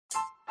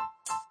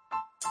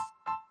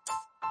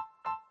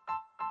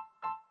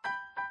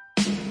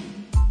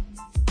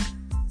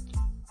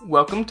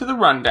Welcome to The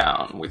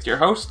Rundown with your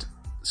host,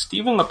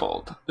 Stephen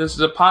Lippold. This is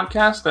a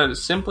podcast that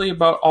is simply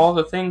about all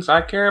the things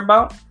I care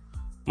about,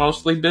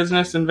 mostly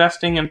business,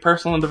 investing, and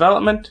personal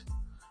development,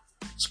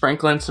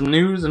 sprinkling some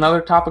news and other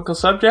topical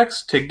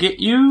subjects to get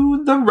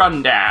you the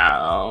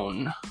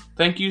rundown.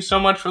 Thank you so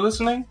much for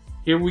listening.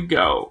 Here we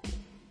go.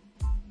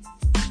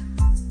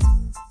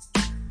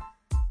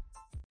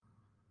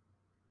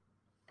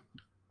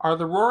 Are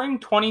the Roaring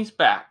Twenties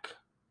back?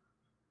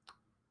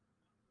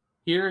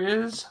 Here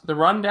is The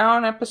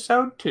Rundown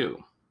Episode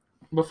 2.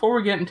 Before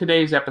we get in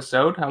today's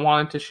episode, I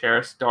wanted to share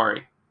a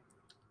story.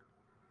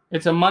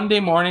 It's a Monday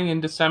morning in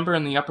December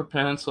in the Upper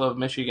Peninsula of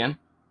Michigan.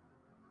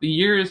 The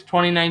year is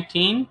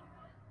 2019,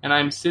 and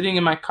I'm sitting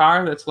in my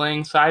car that's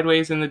laying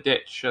sideways in the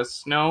ditch. As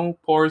snow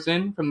pours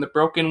in from the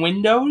broken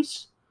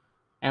windows,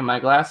 and my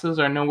glasses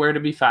are nowhere to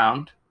be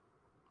found.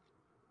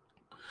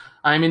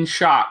 I'm in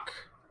shock.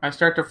 I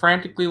start to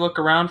frantically look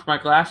around for my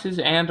glasses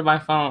and my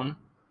phone.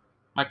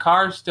 My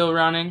car is still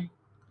running.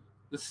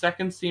 The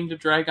seconds seem to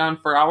drag on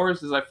for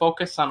hours as I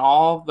focus on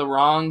all the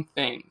wrong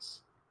things.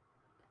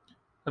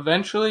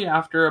 Eventually,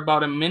 after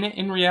about a minute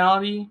in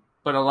reality,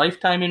 but a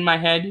lifetime in my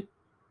head,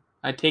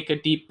 I take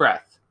a deep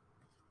breath.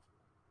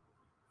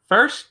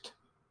 First,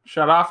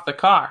 shut off the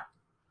car.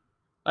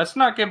 Let's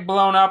not get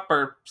blown up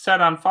or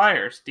set on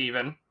fire,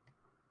 Stephen.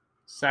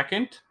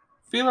 Second,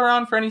 feel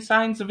around for any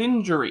signs of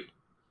injury.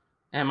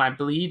 Am I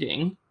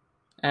bleeding?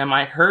 Am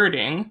I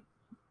hurting?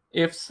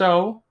 If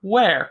so,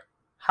 where?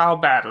 How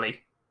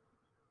badly?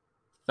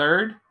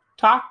 Third,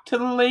 talk to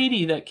the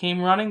lady that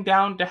came running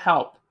down to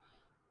help.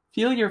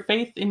 Feel your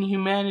faith in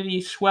humanity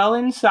swell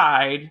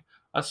inside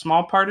a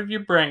small part of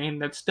your brain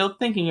that's still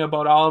thinking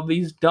about all of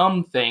these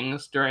dumb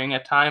things during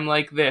a time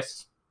like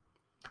this.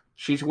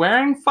 She's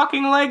wearing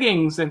fucking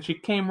leggings and she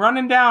came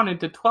running down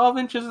into 12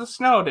 inches of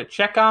snow to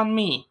check on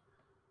me.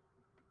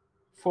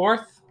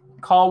 Fourth,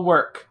 call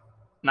work.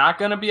 Not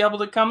gonna be able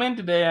to come in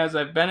today as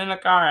I've been in a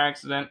car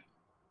accident.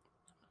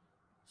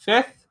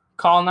 Fifth,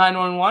 call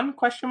 911, ?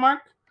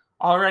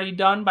 Already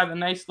done by the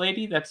nice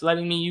lady that's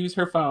letting me use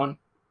her phone.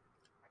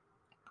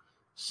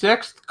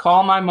 Sixth,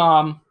 call my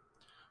mom.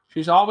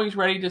 She's always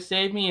ready to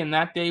save me, and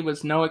that day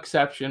was no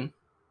exception.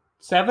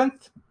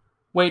 Seventh,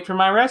 wait for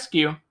my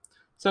rescue,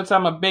 since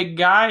I'm a big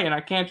guy and I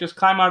can't just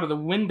climb out of the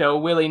window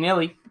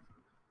willy-nilly.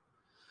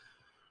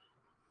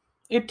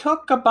 It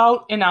took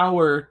about an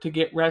hour to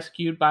get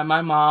rescued by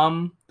my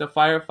mom, the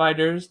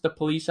firefighters, the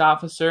police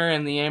officer,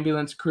 and the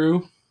ambulance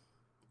crew.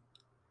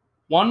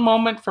 One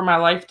moment for my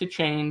life to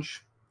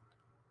change.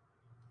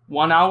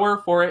 1 hour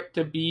for it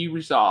to be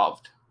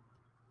resolved.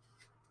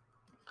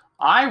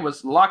 I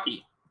was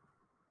lucky.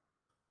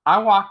 I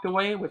walked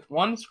away with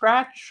one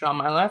scratch on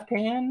my left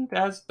hand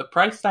as the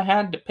price I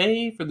had to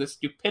pay for the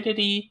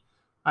stupidity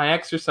I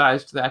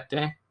exercised that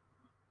day.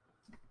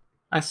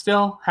 I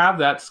still have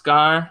that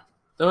scar,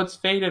 though it's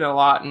faded a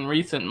lot in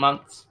recent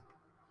months.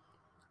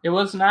 It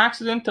was an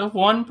accident of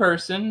one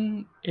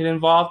person. It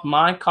involved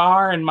my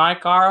car and my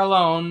car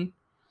alone.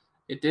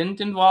 It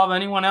didn't involve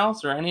anyone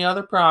else or any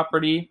other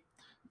property.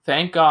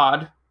 Thank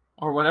God,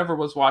 or whatever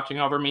was watching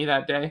over me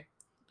that day.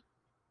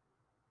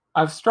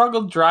 I've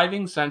struggled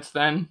driving since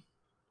then.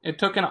 It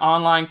took an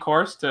online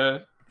course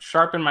to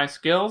sharpen my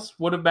skills.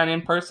 Would have been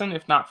in person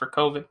if not for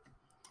COVID.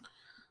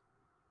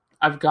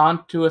 I've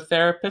gone to a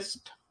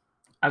therapist.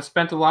 I've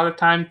spent a lot of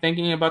time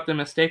thinking about the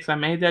mistakes I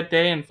made that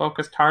day and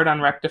focused hard on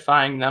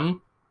rectifying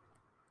them.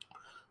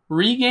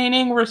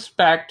 Regaining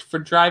respect for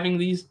driving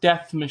these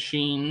death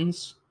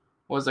machines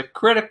was a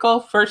critical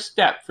first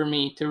step for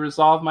me to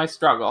resolve my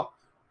struggle,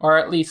 or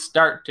at least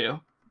start to.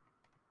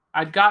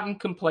 I'd gotten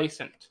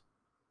complacent.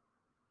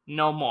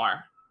 No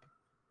more.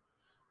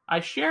 I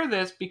share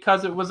this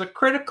because it was a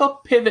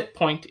critical pivot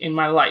point in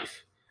my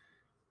life.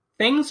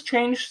 Things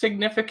changed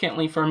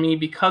significantly for me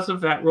because of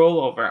that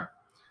rollover.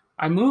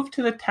 I moved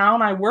to the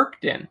town I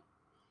worked in.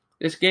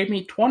 This gave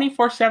me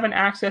 24/7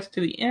 access to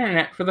the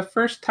internet for the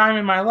first time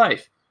in my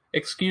life,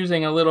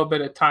 excusing a little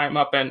bit of time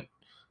up in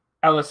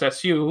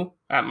LSSU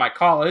at my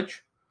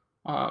college,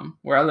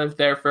 where I lived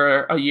there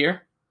for a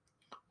year.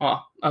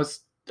 Well, an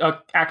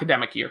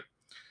academic year.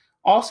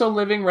 Also,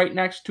 living right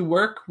next to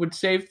work would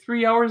save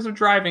 3 hours of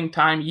driving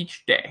time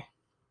each day.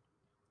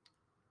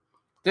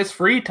 This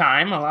free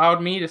time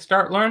allowed me to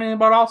start learning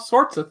about all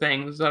sorts of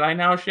things that I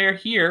now share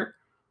here,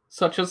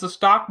 such as the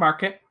stock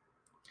market.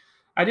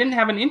 I didn't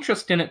have an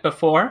interest in it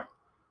before,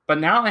 but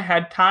now I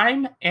had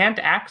time and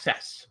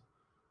access.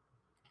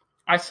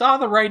 I saw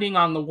the writing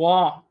on the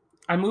wall.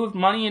 I moved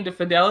money into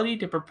Fidelity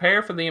to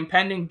prepare for the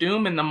impending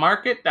doom in the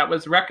market that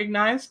was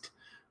recognized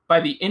by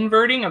the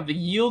inverting of the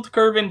yield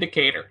curve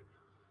indicator.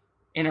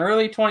 In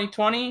early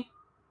 2020,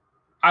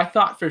 I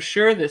thought for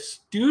sure the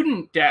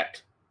student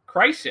debt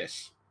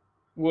crisis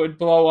would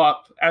blow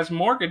up as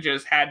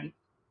mortgages had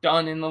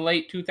done in the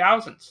late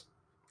 2000s.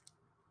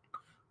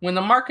 When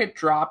the market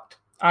dropped,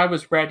 I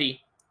was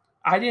ready.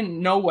 I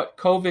didn't know what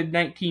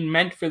COVID-19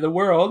 meant for the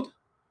world,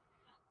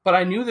 but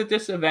I knew that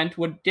this event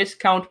would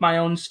discount my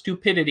own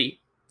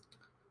stupidity.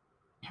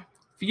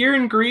 Fear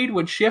and greed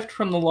would shift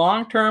from the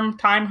long-term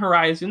time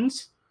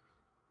horizons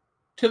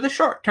to the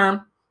short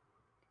term,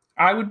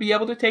 I would be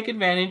able to take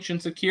advantage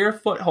and secure a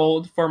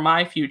foothold for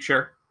my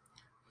future.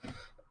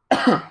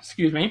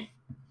 Excuse me.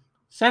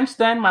 Since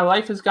then, my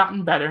life has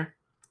gotten better.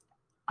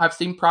 I've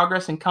seen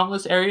progress in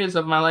countless areas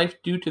of my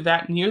life due to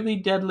that nearly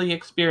deadly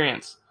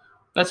experience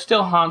that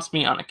still haunts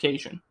me on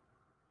occasion.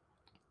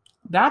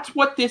 That's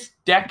what this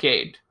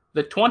decade,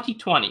 the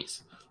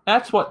 2020s,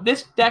 that's what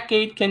this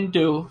decade can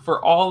do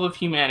for all of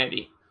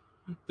humanity.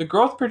 The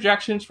growth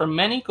projections from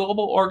many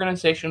global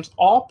organizations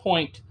all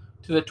point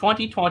to the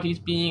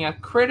 2020s being a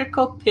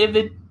critical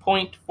pivot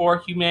point for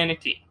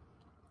humanity.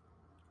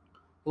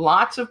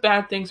 Lots of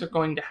bad things are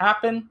going to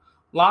happen.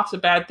 Lots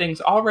of bad things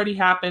already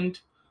happened,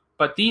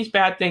 but these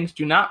bad things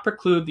do not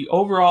preclude the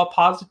overall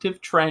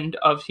positive trend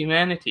of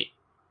humanity.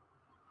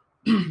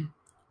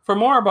 For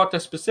more about the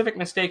specific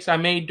mistakes I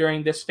made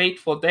during this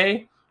fateful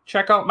day,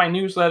 check out my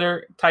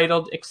newsletter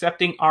titled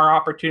Accepting Our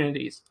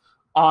Opportunities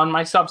on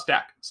my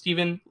Substack,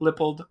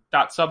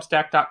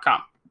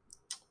 stephenlippold.substack.com.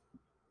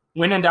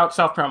 When in doubt,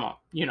 self-promo.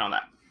 You know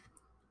that.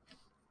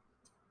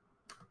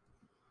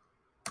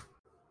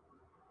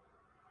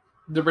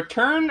 The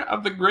Return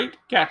of the Great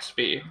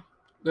Gatsby.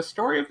 The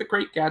story of the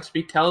Great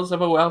Gatsby tells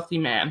of a wealthy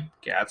man,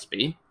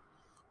 Gatsby,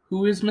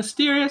 who is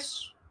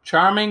mysterious,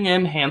 charming,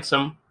 and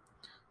handsome.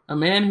 A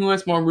man who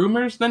has more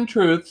rumors than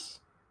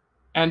truths,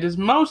 and is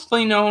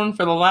mostly known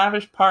for the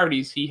lavish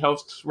parties he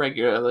hosts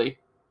regularly.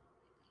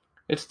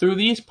 It's through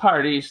these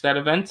parties that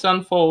events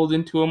unfold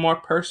into a more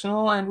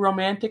personal and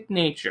romantic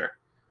nature.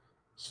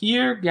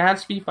 Here,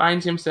 Gatsby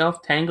finds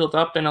himself tangled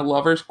up in a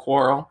lover's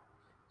quarrel,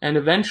 and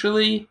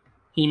eventually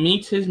he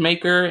meets his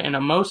maker in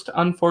a most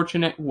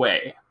unfortunate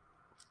way.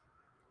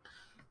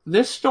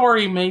 This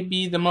story may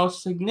be the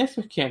most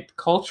significant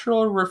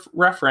cultural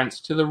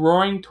reference to the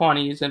Roaring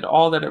Twenties and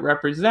all that it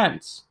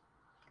represents,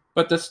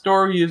 but the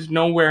story is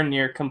nowhere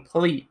near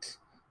complete.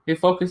 It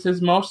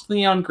focuses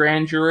mostly on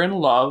grandeur and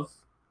love.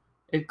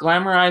 It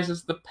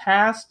glamorizes the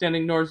past and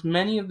ignores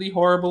many of the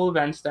horrible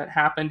events that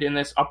happened in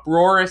this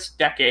uproarious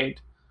decade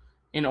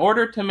in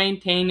order to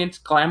maintain its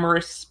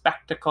glamorous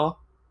spectacle.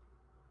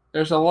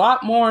 There's a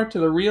lot more to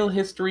the real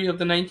history of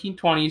the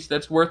 1920s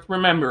that's worth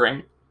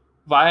remembering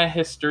via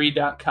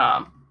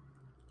history.com.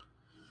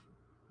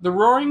 The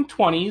Roaring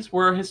Twenties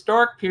were a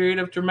historic period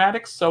of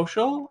dramatic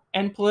social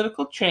and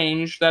political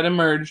change that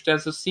emerged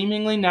as a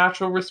seemingly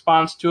natural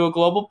response to a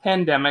global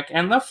pandemic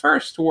and the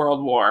First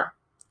World War.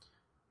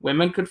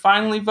 Women could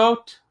finally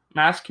vote.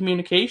 Mass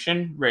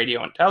communication,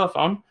 radio and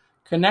telephone,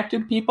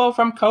 connected people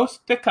from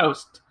coast to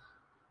coast.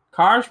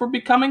 Cars were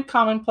becoming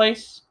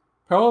commonplace.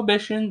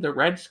 Prohibition, the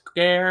Red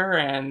Scare,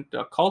 and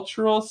a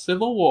cultural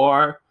civil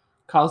war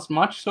caused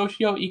much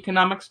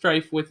socio-economic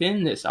strife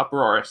within this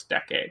uproarious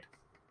decade.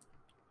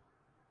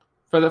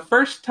 For the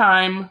first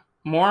time,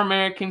 more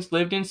Americans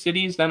lived in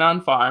cities than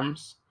on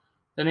farms.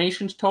 The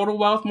nation's total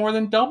wealth more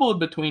than doubled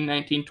between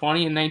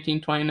 1920 and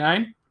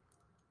 1929,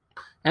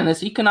 and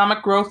this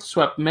economic growth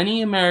swept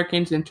many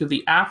Americans into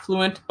the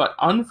affluent but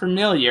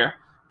unfamiliar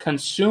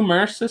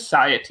consumer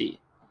society.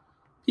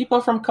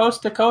 People from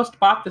coast to coast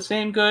bought the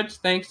same goods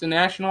thanks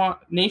to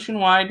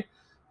nationwide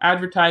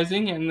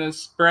advertising and the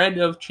spread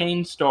of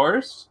chain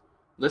stores,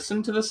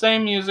 listened to the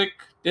same music,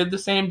 did the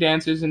same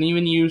dances, and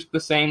even used the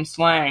same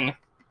slang.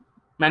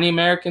 Many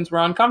Americans were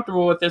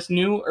uncomfortable with this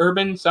new,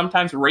 urban,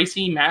 sometimes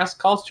racy mass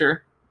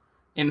culture.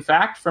 In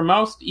fact, for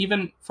most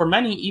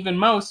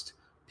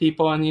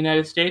people in the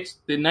United States,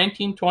 the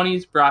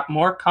 1920s brought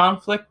more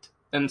conflict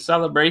than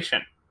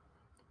celebration.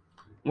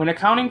 When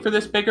accounting for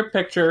this bigger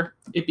picture,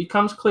 it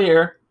becomes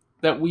clear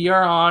that we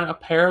are on a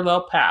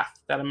parallel path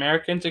that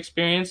Americans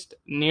experienced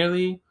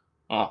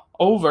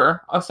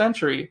over a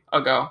century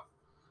ago.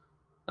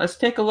 Let's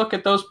take a look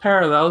at those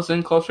parallels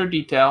in closer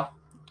detail.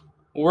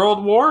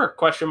 World War?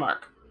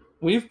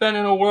 We've been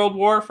in a world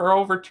war for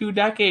over 2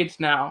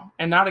 decades now,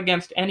 and not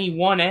against any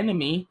one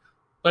enemy,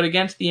 but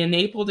against the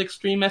enabled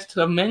extremists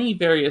of many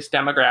various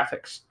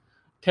demographics.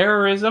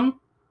 Terrorism,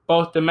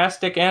 both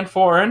domestic and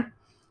foreign,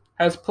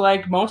 has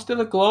plagued most of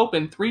the globe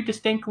in 3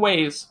 distinct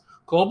ways: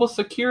 global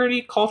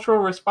security, cultural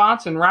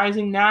response, and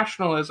rising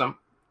nationalism.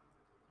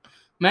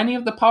 Many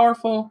of the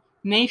powerful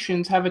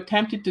nations have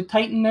attempted to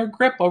tighten their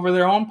grip over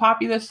their own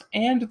populace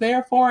and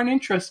their foreign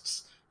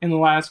interests in the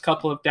last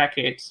couple of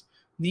decades.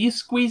 These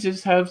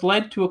squeezes have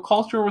led to a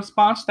cultural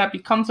response that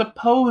becomes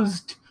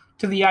opposed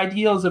to the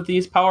ideals of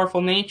these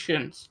powerful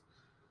nations.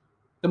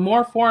 The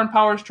more foreign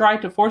powers try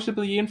to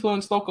forcibly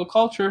influence local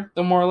culture,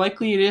 the more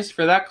likely it is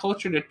for that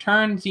culture to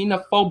turn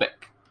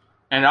xenophobic.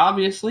 And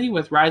obviously,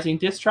 with rising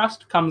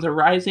distrust comes a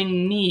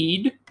rising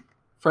need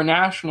for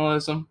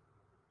nationalism.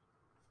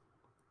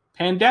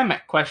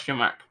 Pandemic?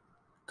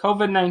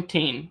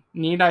 COVID-19.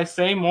 Need I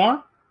say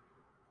more?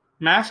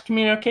 Mass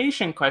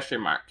communication?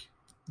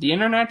 The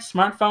internet,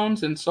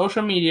 smartphones, and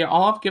social media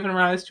all have given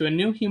rise to a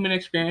new human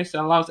experience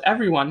that allows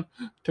everyone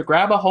to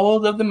grab a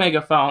hold of the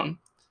megaphone.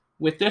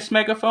 With this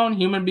megaphone,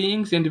 human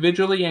beings,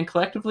 individually and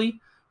collectively,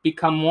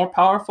 become more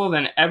powerful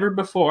than ever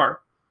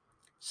before.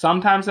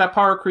 Sometimes that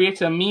power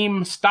creates a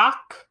meme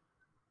stock.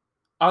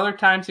 Other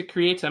times it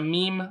creates a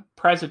meme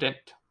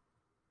president.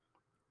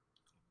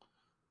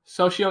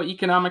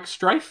 Socioeconomic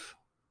strife?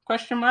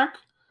 Question mark.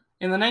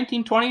 In the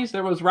 1920s,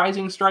 there was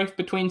rising strife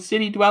between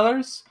city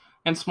dwellers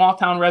and small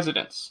town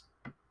residents.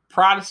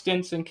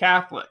 Protestants and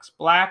Catholics,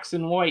 blacks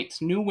and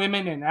whites, new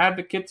women and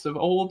advocates of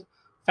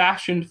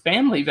old-fashioned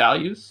family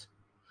values.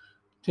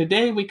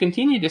 Today, we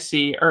continue to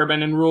see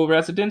urban and rural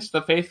residents,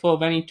 the faithful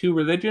of any two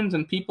religions,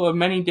 and people of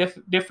many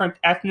different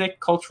ethnic,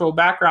 cultural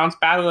backgrounds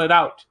battle it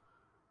out.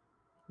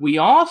 We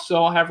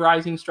also have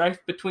rising strife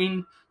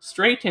between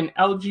straight and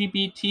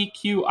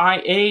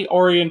LGBTQIA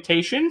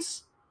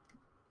orientations,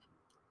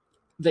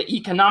 the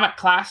economic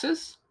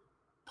classes,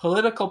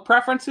 political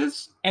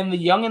preferences, and the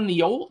young and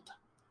the old.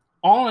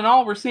 All in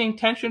all, we're seeing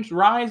tensions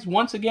rise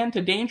once again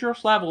to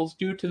dangerous levels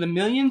due to the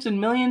millions and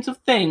millions of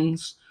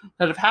things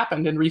that have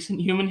happened in recent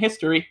human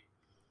history.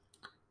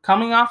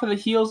 Coming off of the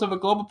heels of a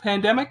global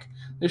pandemic,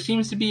 there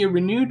seems to be a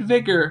renewed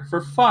vigor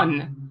for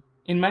fun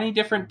in many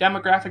different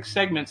demographic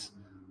segments.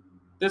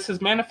 This has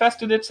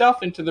manifested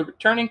itself into the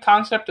returning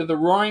concept of the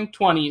Roaring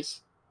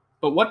Twenties.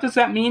 But what does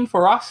that mean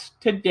for us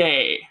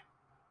today?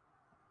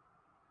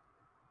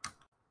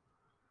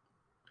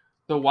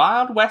 The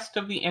Wild West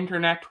of the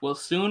Internet will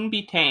soon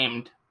be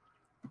tamed.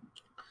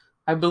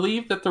 I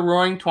believe that the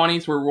Roaring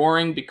Twenties were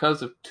roaring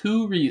because of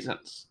two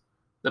reasons: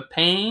 the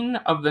pain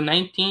of the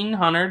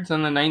 1900s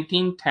and the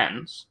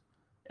 1910s,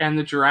 and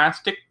the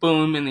drastic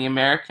boom in the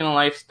American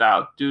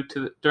lifestyle during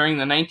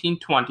the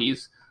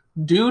 1920s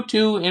due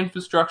to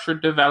infrastructure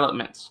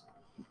developments.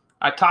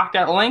 I talked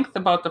at length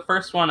about the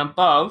first one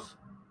above.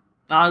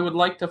 Now I would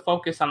like to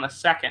focus on the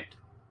second.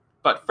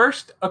 But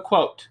first, a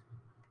quote.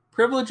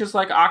 Privilege is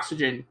like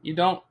oxygen. You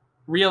don't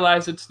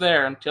realize it's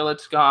there until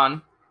it's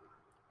gone.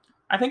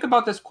 I think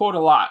about this quote a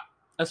lot,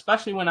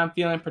 especially when I'm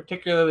feeling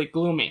particularly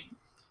gloomy.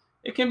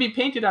 It can be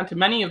painted onto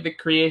many of the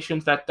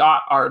creations that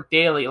dot our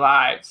daily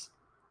lives.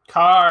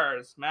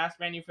 Cars, mass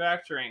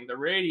manufacturing, the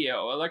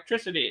radio,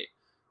 electricity.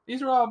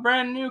 These are all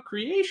brand new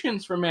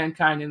creations for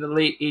mankind in the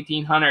late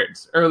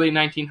 1800s, early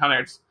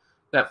 1900s,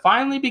 that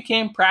finally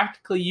became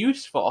practically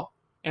useful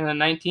in the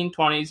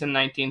 1920s and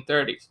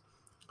 1930s.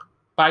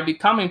 By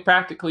becoming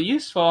practically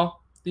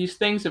useful, these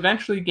things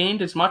eventually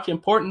gained as much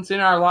importance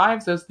in our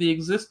lives as the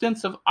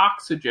existence of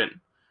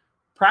oxygen.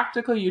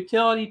 Practical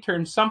utility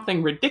turns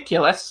something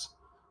ridiculous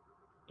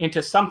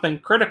into something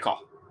critical.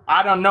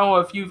 I don't know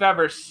if you've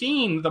ever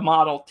seen the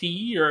Model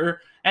T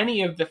or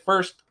any of the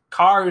first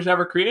cars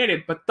ever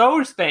created, but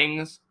those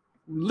things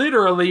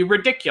literally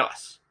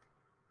ridiculous.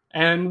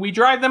 And we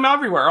drive them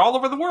everywhere, all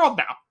over the world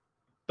now.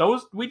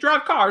 We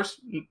drive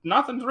cars.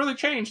 Nothing's really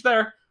changed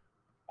there.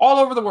 All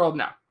over the world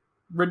now.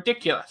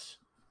 Ridiculous.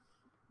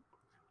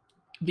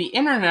 The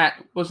internet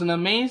was an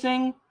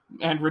amazing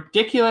and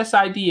ridiculous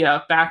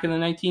idea back in the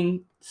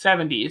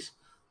 1970s,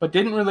 but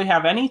didn't really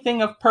have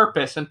anything of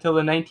purpose until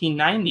the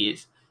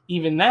 1990s.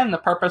 Even then, the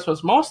purpose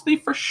was mostly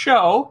for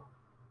show,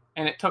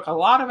 and it took a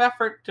lot of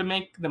effort to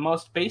make the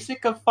most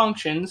basic of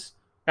functions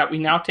that we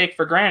now take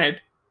for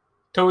granted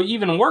to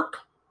even work.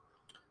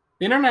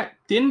 The internet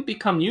didn't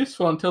become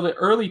useful until the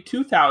early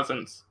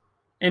 2000s.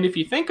 And if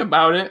you think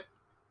about it,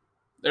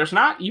 there's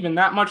not even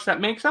that much that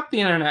makes up the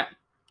internet.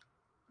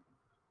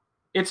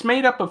 It's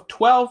made up of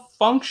 12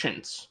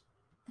 functions: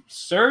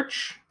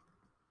 search,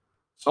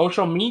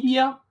 social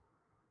media,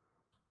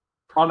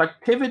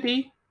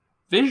 productivity,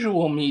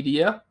 visual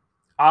media,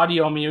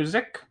 audio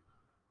music,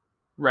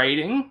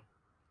 writing,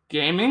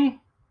 gaming,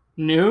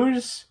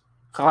 news,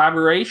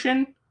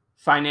 collaboration,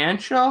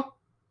 financial,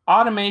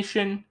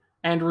 automation,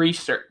 and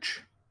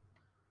research.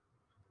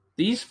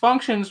 These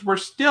functions were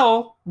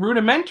still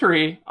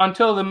rudimentary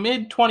until the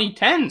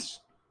mid-2010s.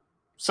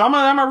 Some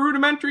of them are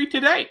rudimentary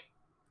today.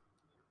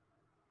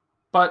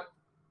 But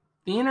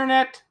the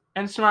internet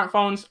and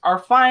smartphones are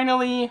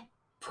finally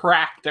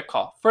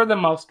practical for the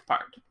most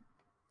part.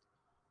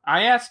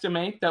 I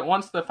estimate that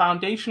once the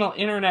foundational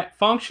internet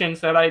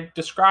functions that I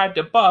described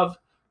above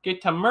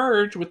get to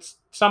merge with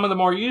some of the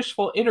more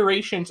useful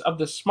iterations of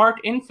the smart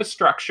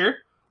infrastructure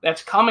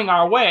that's coming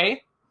our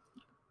way,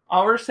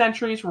 our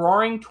century's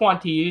roaring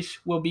 20s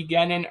will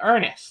begin in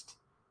earnest.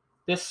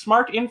 This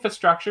smart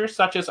infrastructure,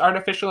 such as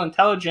artificial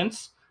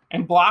intelligence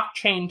and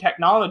blockchain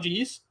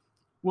technologies,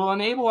 will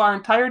enable our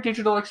entire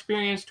digital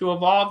experience to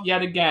evolve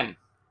yet again.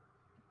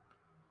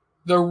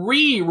 The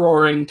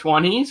re-roaring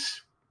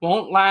 20s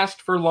won't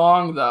last for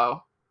long,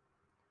 though.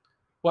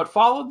 What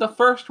followed the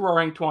first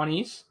roaring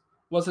 20s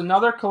was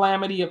another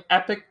calamity of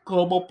epic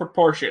global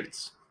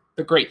proportions,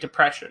 the Great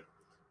Depression,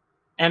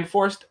 and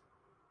forced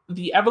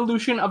the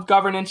evolution of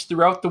governance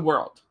throughout the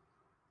world.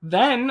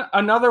 Then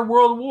another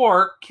world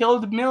war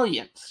killed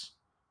millions.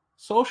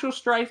 Social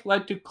strife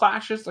led to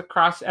clashes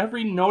across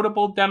every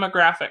notable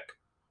demographic.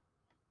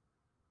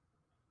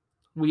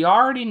 We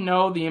already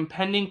know the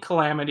impending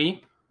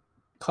calamity,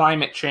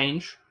 climate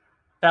change,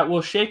 that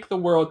will shake the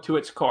world to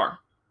its core.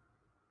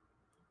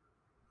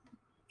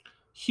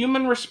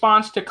 Human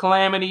response to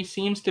calamity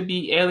seems to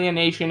be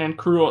alienation and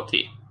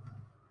cruelty.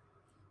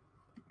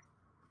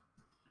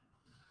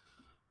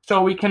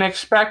 So we can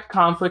expect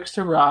conflicts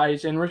to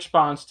rise in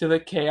response to the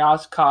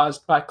chaos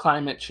caused by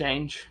climate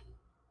change.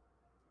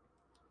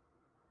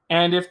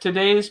 And if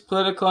today's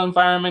political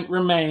environment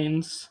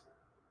remains,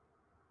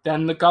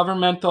 then the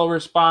governmental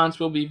response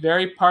will be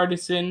very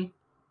partisan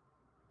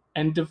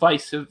and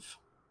divisive.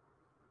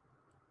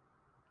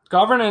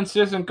 Governance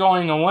isn't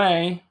going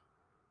away,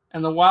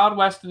 and the Wild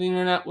West of the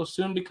internet will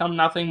soon become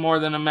nothing more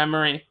than a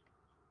memory.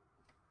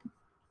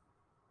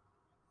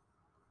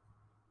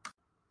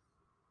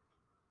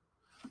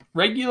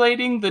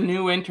 Regulating the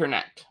new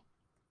internet.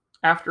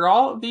 After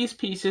all of these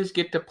pieces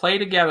get to play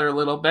together a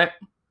little bit,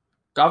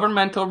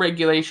 governmental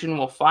regulation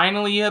will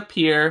finally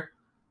appear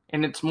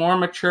in its more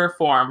mature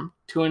form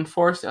to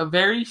enforce a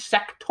very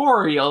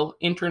sectorial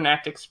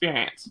internet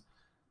experience.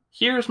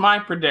 Here's my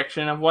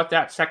prediction of what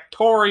that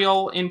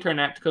sectorial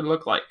internet could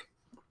look like.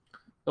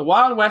 The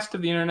Wild West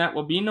of the internet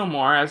will be no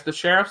more, as the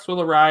sheriffs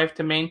will arrive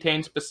to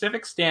maintain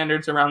specific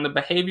standards around the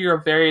behavior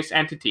of various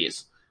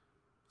entities,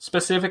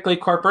 specifically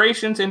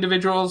corporations,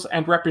 individuals,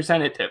 and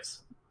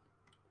representatives.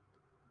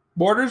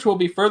 Borders will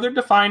be further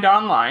defined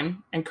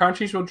online, and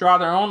countries will draw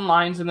their own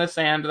lines in the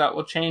sand that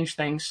will change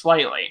things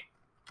slightly.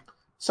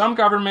 Some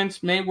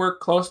governments may work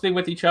closely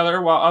with each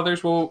other, while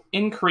others will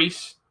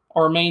increase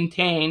or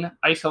maintain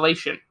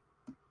isolation.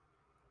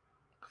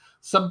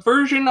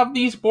 Subversion of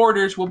these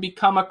borders will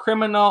become a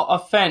criminal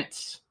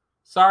offense.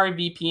 Sorry,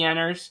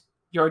 VPNers,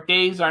 your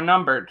days are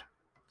numbered,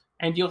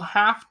 and you'll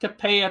have to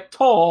pay a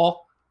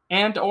toll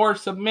and or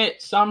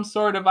submit some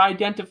sort of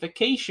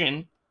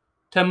identification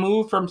to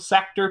move from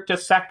sector to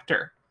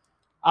sector.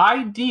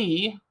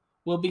 ID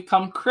will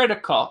become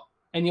critical,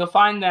 and you'll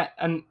find that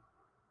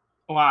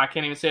I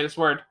can't even say this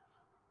word.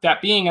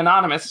 That being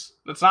anonymous,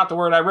 that's not the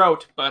word I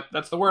wrote, but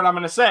that's the word I'm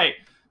going to say,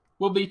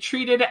 will be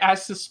treated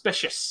as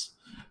suspicious.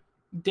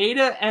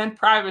 Data and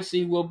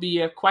privacy will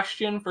be a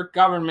question for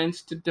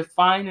governments to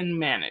define and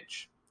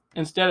manage,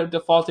 instead of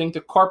defaulting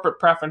to corporate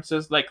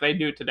preferences like they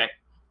do today.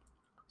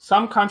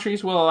 Some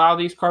countries will allow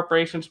these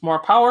corporations more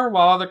power,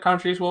 while other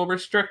countries will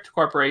restrict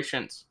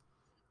corporations.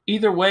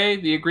 Either way,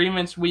 the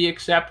agreements we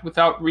accept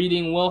without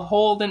reading will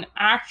hold an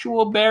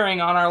actual bearing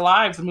on our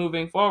lives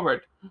moving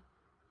forward.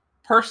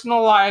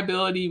 Personal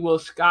liability will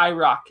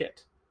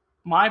skyrocket.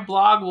 My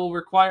blog will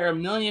require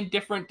 1 million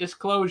different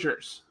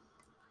disclosures.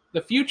 The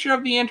future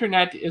of the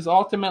internet is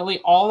ultimately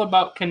all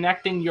about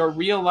connecting your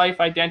real-life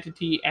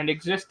identity and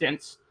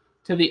existence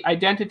to the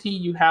identity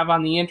you have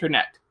on the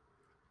internet.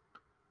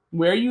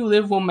 Where you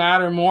live will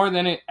matter more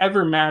than it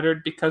ever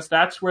mattered, because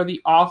that's where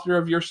the author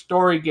of your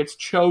story gets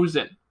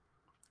chosen.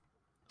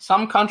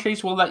 Some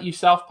countries will let you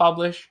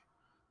self-publish,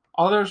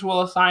 others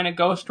will assign a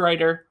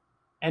ghostwriter,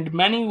 and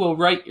many will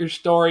write your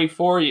story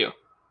for you.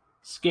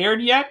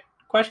 Scared yet? ?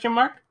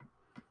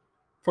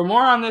 For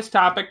more on this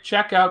topic,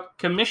 check out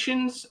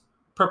Commission's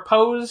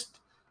proposed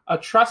a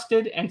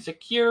trusted and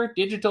secure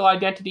digital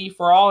identity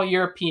for all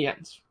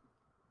Europeans.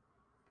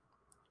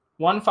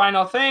 One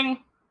final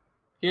thing,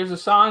 here's a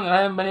song that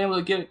I haven't been able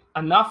to get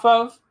enough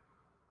of.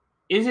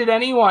 Is It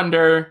Any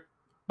Wonder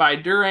by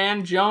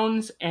Duran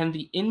Jones and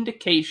the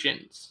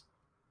Indications.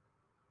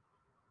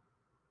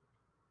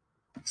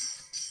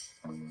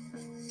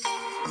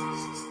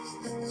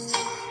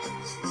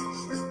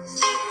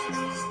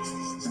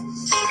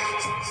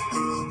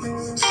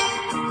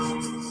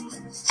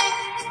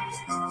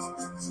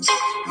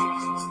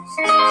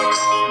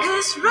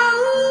 This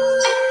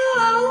road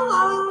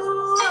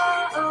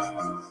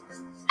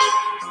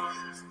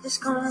is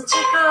gonna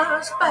take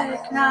us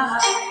back now.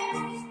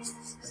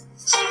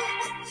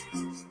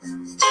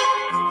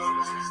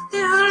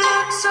 You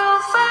look so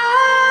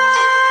fine.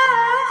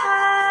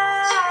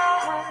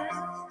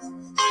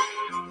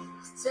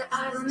 Say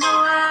I don't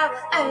know how to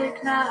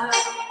act now.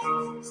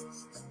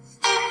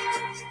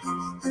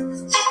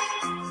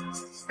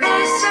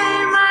 This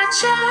ain't my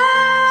child.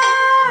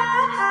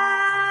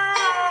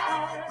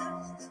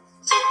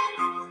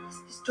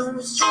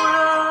 Don't show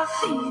love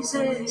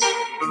easy.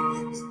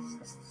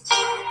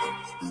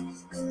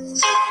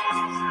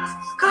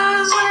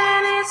 Cause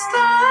when it's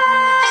time,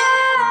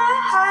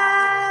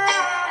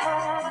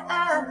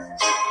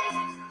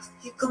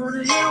 you're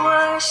gonna hear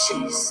what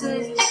she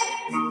says.